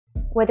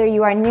Whether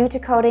you are new to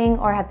coding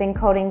or have been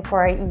coding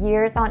for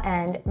years on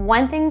end,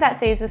 one thing that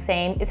stays the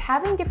same is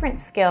having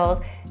different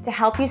skills to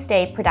help you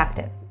stay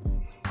productive.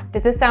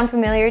 Does this sound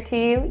familiar to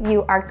you?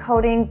 You are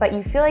coding, but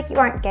you feel like you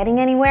aren't getting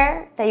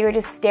anywhere, that you're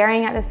just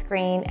staring at the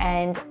screen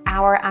and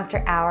hour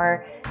after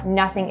hour,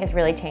 nothing is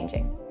really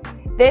changing.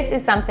 This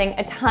is something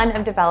a ton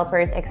of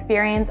developers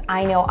experience.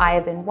 I know I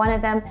have been one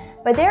of them,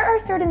 but there are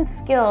certain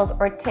skills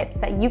or tips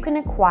that you can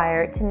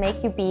acquire to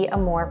make you be a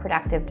more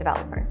productive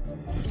developer.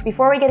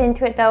 Before we get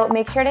into it though,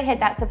 make sure to hit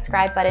that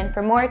subscribe button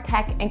for more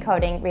tech and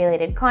coding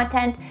related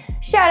content.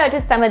 Shout out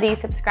to some of these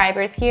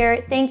subscribers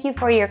here. Thank you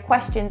for your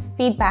questions,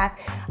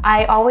 feedback.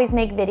 I always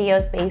make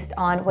videos based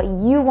on what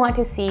you want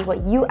to see,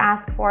 what you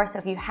ask for. So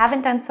if you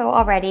haven't done so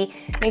already,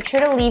 make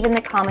sure to leave in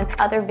the comments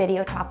other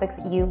video topics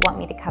you want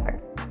me to cover.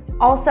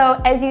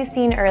 Also, as you've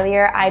seen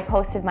earlier, I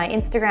posted my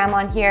Instagram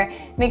on here.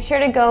 Make sure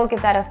to go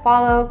give that a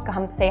follow,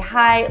 come say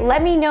hi.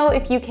 Let me know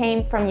if you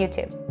came from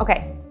YouTube.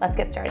 Okay, let's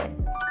get started.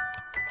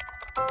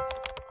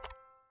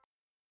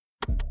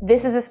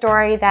 This is a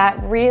story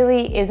that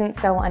really isn't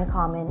so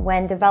uncommon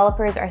when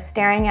developers are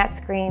staring at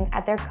screens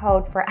at their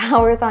code for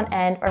hours on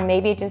end, or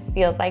maybe it just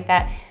feels like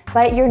that,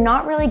 but you're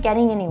not really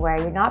getting anywhere,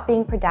 you're not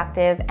being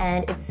productive,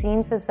 and it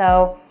seems as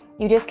though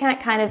you just can't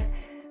kind of,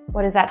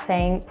 what is that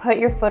saying, put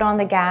your foot on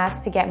the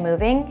gas to get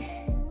moving.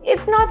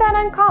 It's not that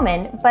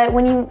uncommon, but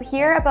when you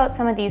hear about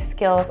some of these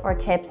skills or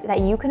tips that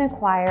you can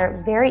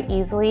acquire very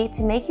easily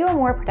to make you a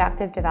more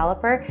productive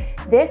developer,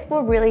 this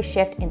will really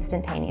shift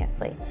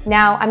instantaneously.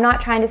 Now, I'm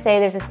not trying to say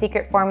there's a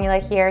secret formula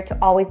here to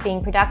always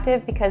being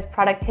productive, because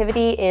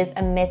productivity is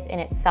a myth in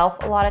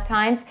itself a lot of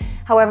times.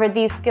 However,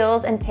 these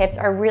skills and tips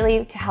are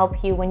really to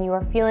help you when you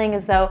are feeling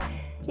as though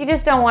you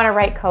just don't want to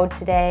write code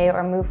today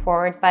or move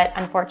forward, but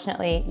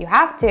unfortunately you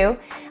have to.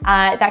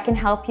 That can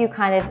help you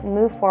kind of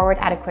move forward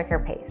at a quicker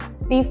pace.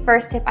 The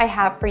first tip I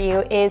have for you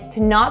is to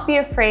not be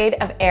afraid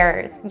of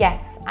errors.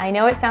 Yes, I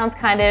know it sounds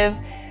kind of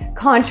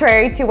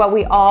contrary to what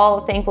we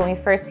all think when we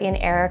first see an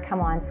error come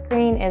on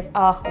screen is,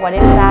 oh, what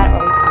is that?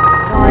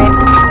 Or we tend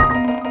to ignore it.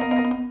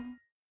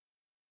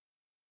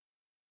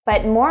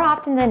 But more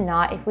often than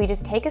not, if we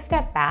just take a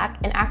step back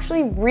and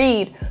actually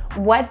read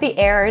what the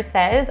error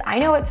says, I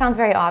know it sounds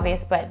very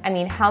obvious, but I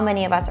mean, how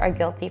many of us are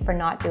guilty for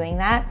not doing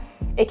that?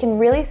 It can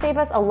really save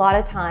us a lot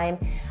of time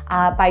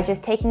by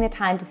just taking the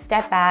time to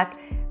step back,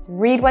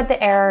 read what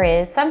the error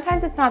is.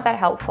 Sometimes it's not that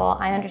helpful,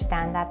 I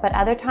understand that, but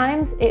other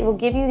times it will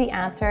give you the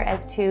answer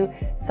as to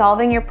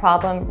solving your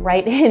problem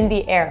right in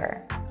the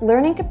error.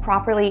 Learning to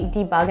properly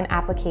debug an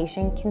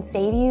application can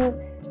save you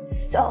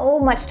so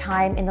much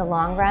time in the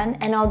long run,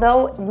 and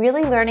although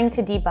really learning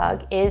to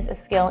debug is a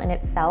skill in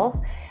itself,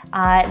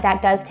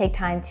 that does take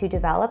time to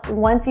develop.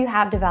 Once you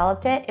have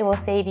developed it, it will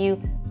save you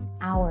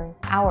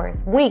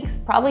hours, weeks,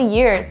 probably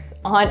years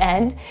on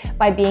end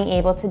by being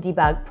able to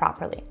debug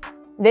properly.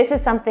 This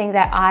is something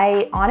that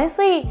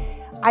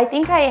I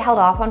think I held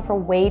off on for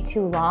way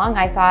too long.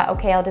 I thought,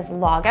 okay, I'll just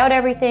log out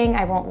everything.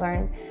 I won't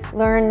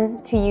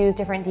learn to use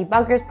different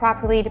debuggers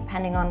properly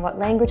depending on what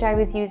language I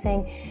was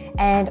using.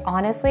 And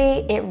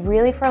honestly, it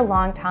really for a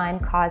long time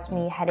caused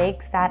me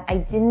headaches that I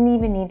didn't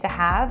even need to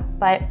have,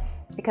 but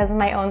because of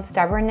my own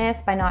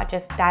stubbornness, by not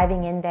just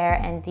diving in there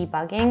and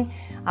debugging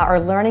or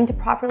learning to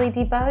properly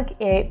debug,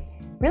 it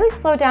really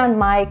slowed down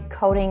my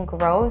coding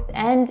growth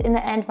and in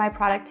the end, my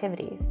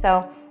productivity.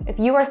 So if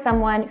you are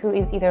someone who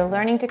is either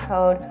learning to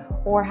code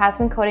or has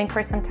been coding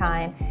for some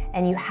time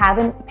and you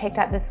haven't picked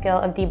up the skill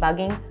of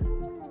debugging,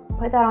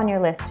 put that on your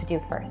list to do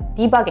first.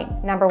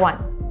 Debugging, number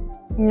one.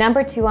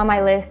 Number two on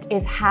my list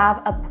is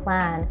have a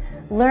plan.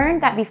 Learn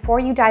that before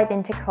you dive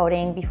into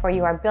coding, before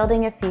you are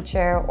building a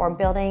feature or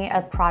building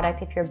a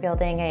product, if you're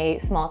building a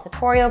small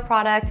tutorial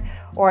product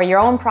or your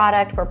own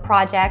product or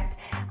project,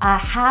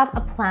 have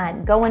a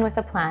plan. Go in with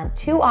a plan.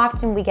 Too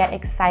often we get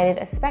excited,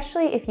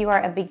 especially if you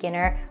are a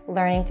beginner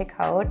learning to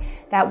code,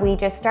 that we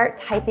just start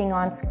typing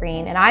on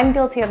screen. And I'm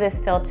guilty of this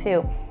still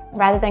too.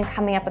 Rather than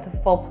coming up with a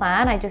full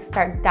plan, I just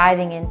start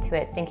diving into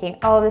it thinking,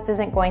 oh, this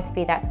isn't going to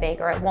be that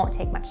big or it won't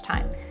take much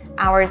time.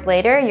 Hours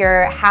later,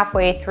 you're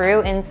halfway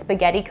through in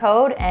spaghetti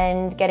code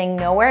and getting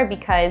nowhere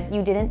because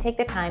you didn't take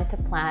the time to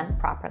plan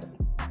properly.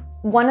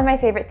 One of my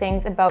favorite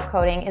things about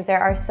coding is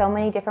there are so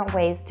many different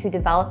ways to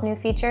develop new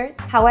features.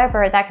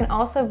 However, that can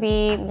also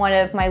be one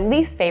of my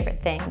least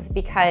favorite things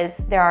because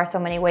there are so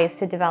many ways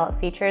to develop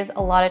features.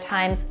 A lot of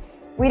times,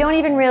 we don't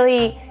even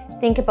really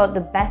think about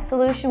the best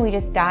solution. We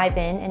just dive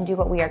in and do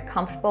what we are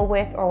comfortable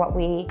with or what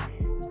we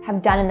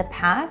have done in the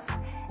past.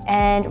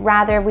 And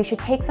rather, we should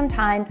take some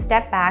time,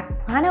 step back,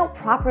 plan out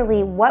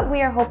properly what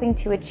we are hoping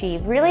to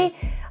achieve. Really,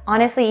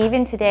 honestly,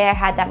 even today I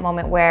had that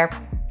moment where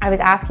I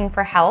was asking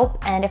for help,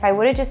 and if I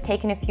would have just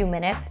taken a few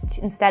minutes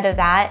instead of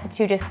that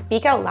to just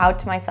speak out loud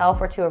to myself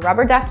or to a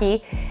rubber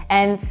ducky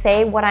and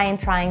say what I am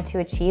trying to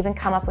achieve and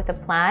come up with a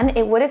plan,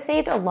 it would have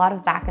saved a lot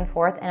of back and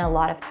forth and a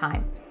lot of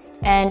time.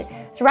 And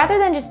so rather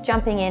than just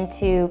jumping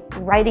into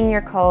writing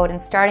your code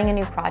and starting a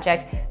new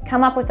project,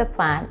 come up with a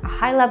plan, a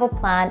high-level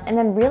plan, and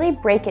then really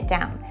break it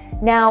down.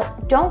 Now,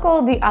 don't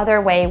go the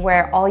other way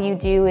where all you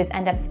do is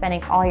end up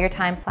spending all your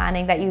time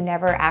planning that you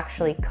never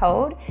actually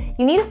code.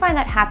 You need to find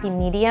that happy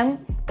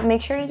medium, but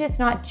make sure to just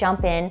not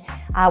jump in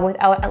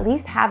without at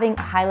least having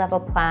a high-level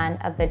plan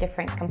of the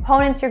different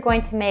components you're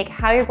going to make,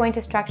 how you're going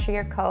to structure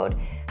your code,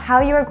 how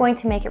you are going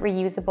to make it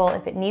reusable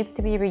if it needs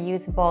to be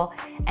reusable,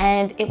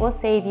 and it will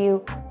save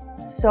you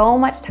so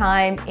much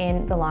time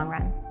in the long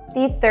run.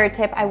 The third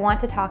tip I want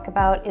to talk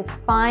about is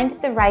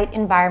find the right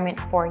environment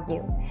for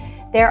you.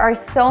 There are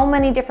so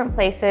many different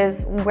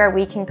places where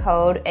we can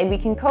code, and we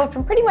can code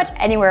from pretty much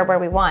anywhere where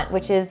we want,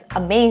 which is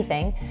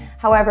amazing.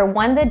 However,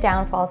 one of the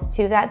downfalls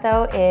to that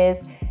though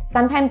is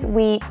sometimes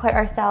we put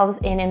ourselves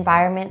in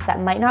environments that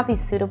might not be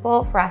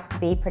suitable for us to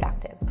be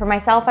productive. For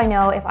myself, I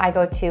know if I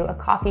go to a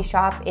coffee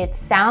shop, it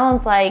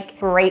sounds like a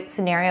great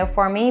scenario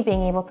for me,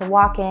 being able to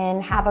walk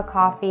in, have a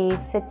coffee,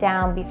 sit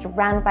down, be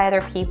surrounded by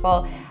other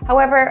people.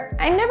 However,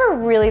 I'm never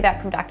really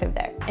that productive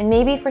there. And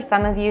maybe for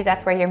some of you,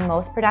 that's where you're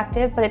most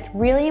productive, but it's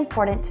really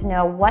important to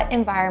know what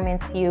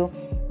environments you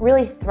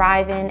really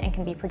thrive in and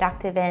can be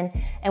productive in,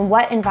 and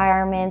what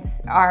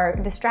environments are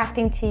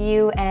distracting to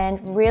you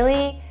and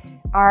really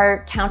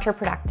are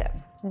counterproductive.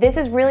 This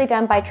is really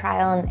done by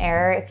trial and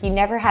error. If you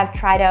never have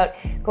tried out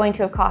going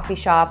to a coffee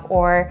shop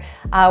or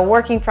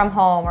working from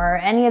home or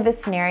any of the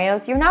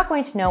scenarios, you're not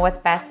going to know what's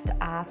best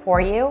for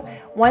you.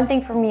 One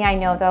thing for me I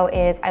know though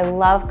is I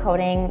love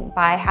coding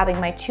by having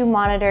my two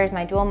monitors,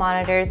 my dual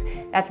monitors.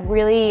 That's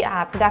really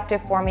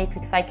productive for me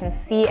because I can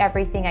see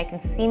everything. I can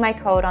see my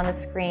code on the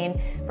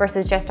screen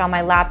versus just on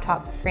my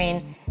laptop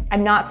screen.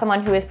 I'm not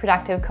someone who is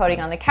productive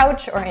coding on the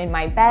couch or in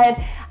my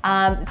bed.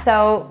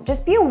 So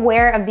just be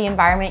aware of the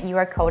environment you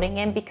are coding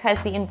in, because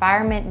the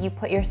environment you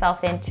put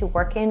yourself in to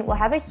work in will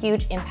have a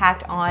huge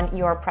impact on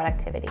your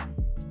productivity.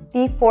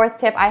 The fourth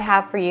tip I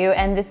have for you,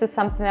 and this is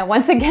something that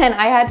once again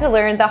I had to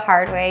learn the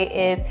hard way,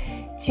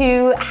 is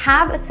to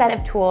have a set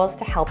of tools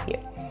to help you.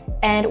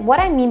 And what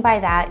I mean by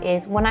that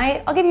is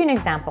I'll give you an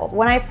example.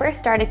 When I first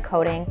started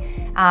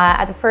coding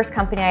at the first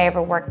company I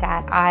ever worked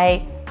at,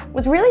 I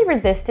was really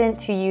resistant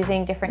to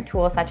using different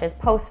tools such as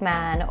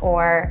Postman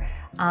or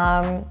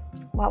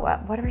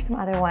what are some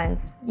other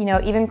ones? You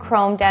know, even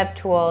Chrome dev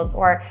tools,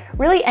 or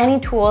really any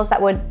tools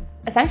that would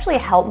essentially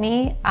help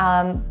me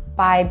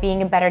by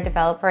being a better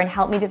developer and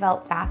help me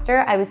develop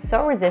faster. I was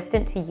so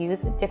resistant to use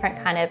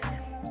different kind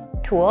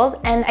of tools.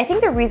 And I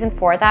think the reason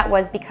for that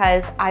was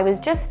because I was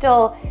just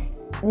still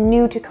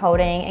new to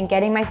coding and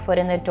getting my foot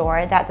in the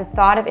door, that the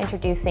thought of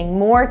introducing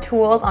more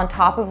tools on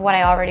top of what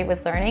I already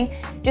was learning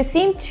just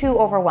seemed too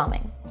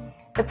overwhelming.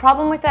 The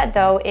problem with that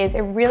though is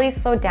it really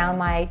slowed down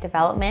my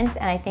development,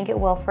 and I think it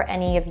will for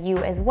any of you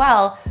as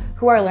well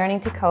who are learning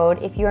to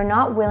code if you are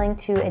not willing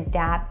to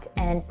adapt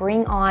and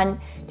bring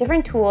on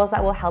different tools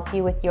that will help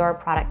you with your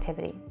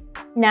productivity.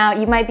 Now,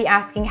 you might be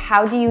asking,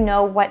 how do you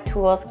know what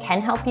tools can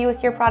help you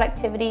with your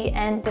productivity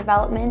and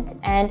development?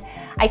 And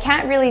I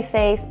can't really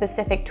say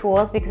specific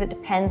tools because it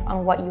depends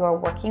on what you are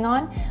working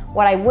on.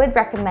 What I would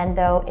recommend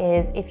though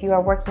is if you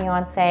are working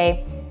on,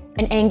 say,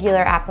 an Angular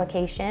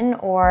application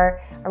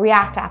or a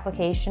React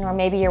application, or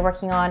maybe you're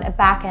working on a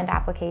backend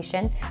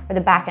application or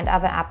the backend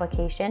of an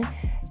application,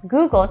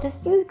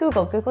 just use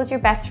Google. Google is your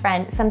best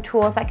friend. Some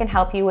tools that can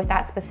help you with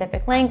that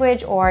specific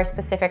language or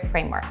specific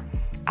framework.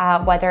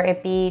 Whether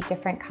it be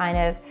different kind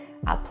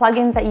of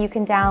plugins that you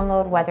can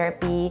download, whether it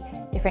be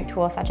different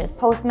tools such as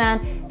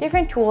Postman,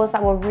 different tools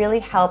that will really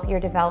help your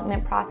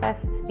development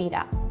process speed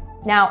up.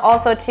 Now,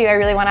 also too, I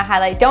really want to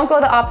highlight, don't go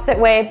the opposite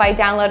way by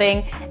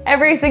downloading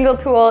every single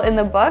tool in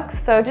the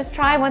books. So just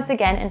try once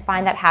again and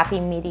find that happy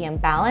medium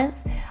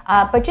balance.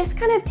 But just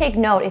kind of take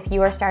note if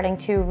you are starting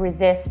to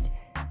resist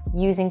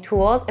using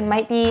tools. It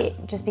might be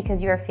just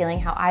because you're feeling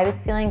how I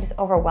was feeling, just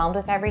overwhelmed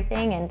with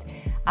everything, and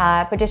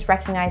but just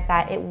recognize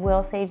that it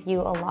will save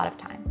you a lot of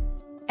time.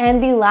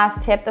 And the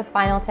last tip, the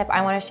final tip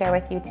I want to share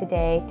with you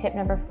today, tip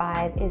number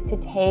 5, is to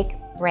take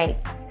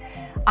breaks.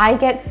 I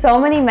get so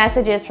many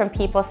messages from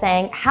people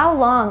saying, how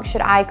long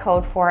should I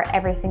code for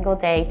every single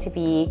day to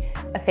be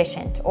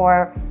efficient?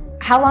 Or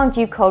how long do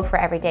you code for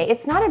every day?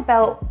 It's not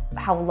about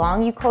how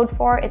long you code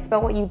for, it's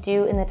about what you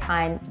do in the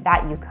time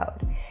that you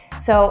code.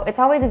 So it's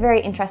always a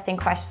very interesting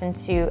question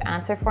to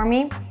answer for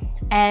me.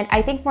 And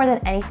I think more than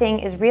anything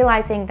is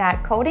realizing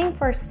that coding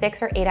for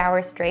 6 or 8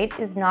 hours straight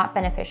is not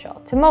beneficial,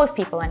 to most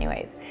people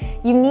anyways.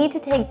 You need to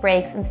take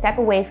breaks and step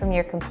away from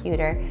your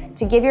computer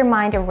to give your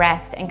mind a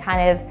rest and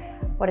kind of,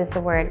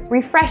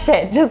 refresh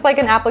it, just like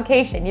an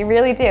application, you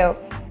really do.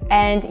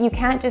 And you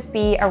can't just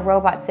be a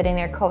robot sitting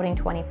there coding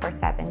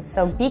 24/7.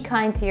 So be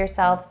kind to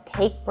yourself,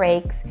 take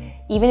breaks.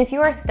 Even if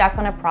you are stuck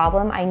on a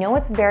problem, I know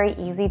it's very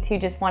easy to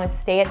just want to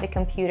stay at the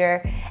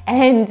computer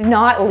and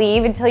not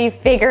leave until you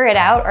figure it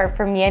out, or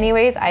for me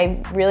anyways,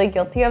 I'm really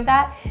guilty of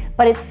that.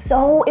 But it's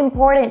so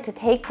important to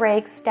take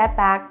breaks, step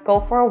back, go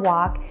for a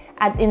walk.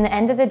 In the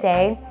end of the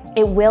day,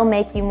 it will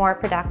make you more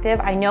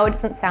productive. I know it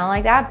doesn't sound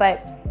like that,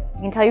 but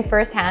I can tell you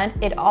firsthand,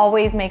 it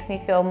always makes me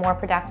feel more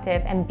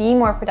productive and be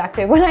more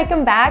productive when I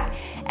come back.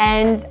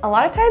 And a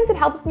lot of times it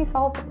helps me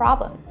solve the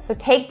problem. So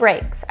take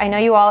breaks. I know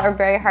you all are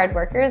very hard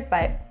workers,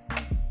 but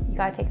You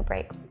gotta take a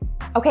break.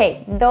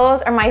 Okay,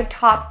 those are my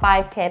top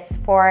 5 tips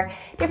for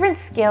different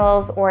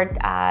skills or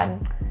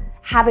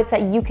habits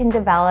that you can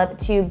develop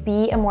to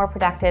be a more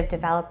productive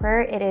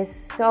developer. It is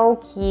so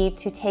key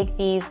to take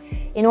these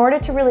in order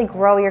to really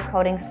grow your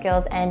coding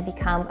skills and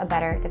become a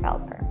better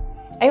developer.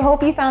 I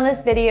hope you found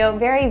this video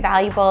very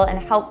valuable and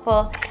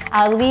helpful.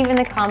 Leave in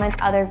the comments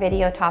other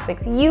video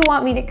topics you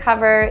want me to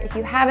cover. If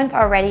you haven't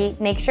already,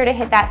 make sure to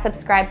hit that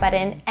subscribe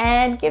button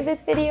and give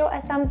this video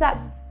a thumbs up.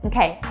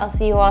 Okay, I'll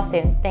see you all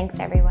soon. Thanks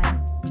everyone.